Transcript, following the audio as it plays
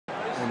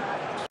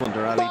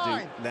Under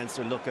Ali, do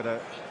Leinster look at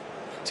a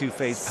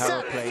two-phase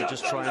power play,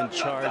 just try and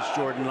charge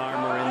Jordan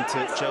Larmour into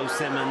Joe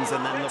Simmons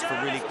and then look for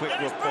really quick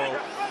rook ball.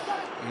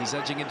 He's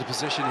edging into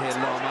position here,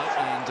 Larmour,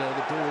 and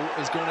the ball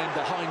has gone in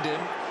behind him.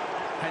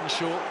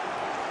 Henshaw,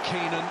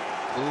 Keenan,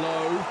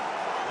 Lowe,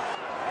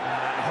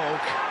 and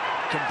Hogg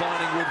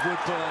combining with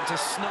Woodburn to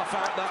snuff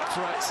out that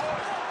threat.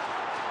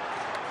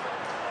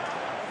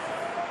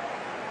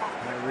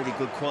 Really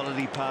good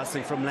quality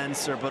passing from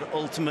Leinster, but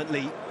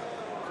ultimately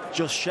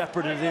just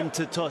shepherded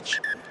into touch.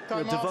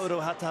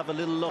 Devoto had to have a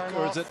little look,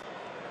 or is it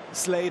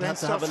Slade had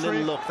to have a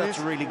little look? That's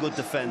really good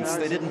defence.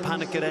 They didn't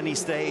panic at any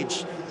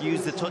stage,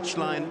 used the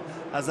touchline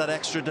as that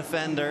extra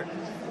defender,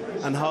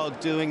 and Hogg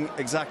doing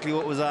exactly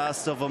what was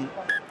asked of him.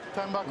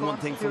 One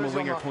thing from a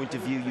winger point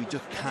of view, you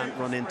just can't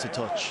run into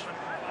touch.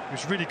 It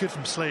was really good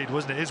from Slade,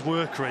 wasn't it? His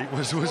work rate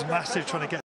was massive, trying to get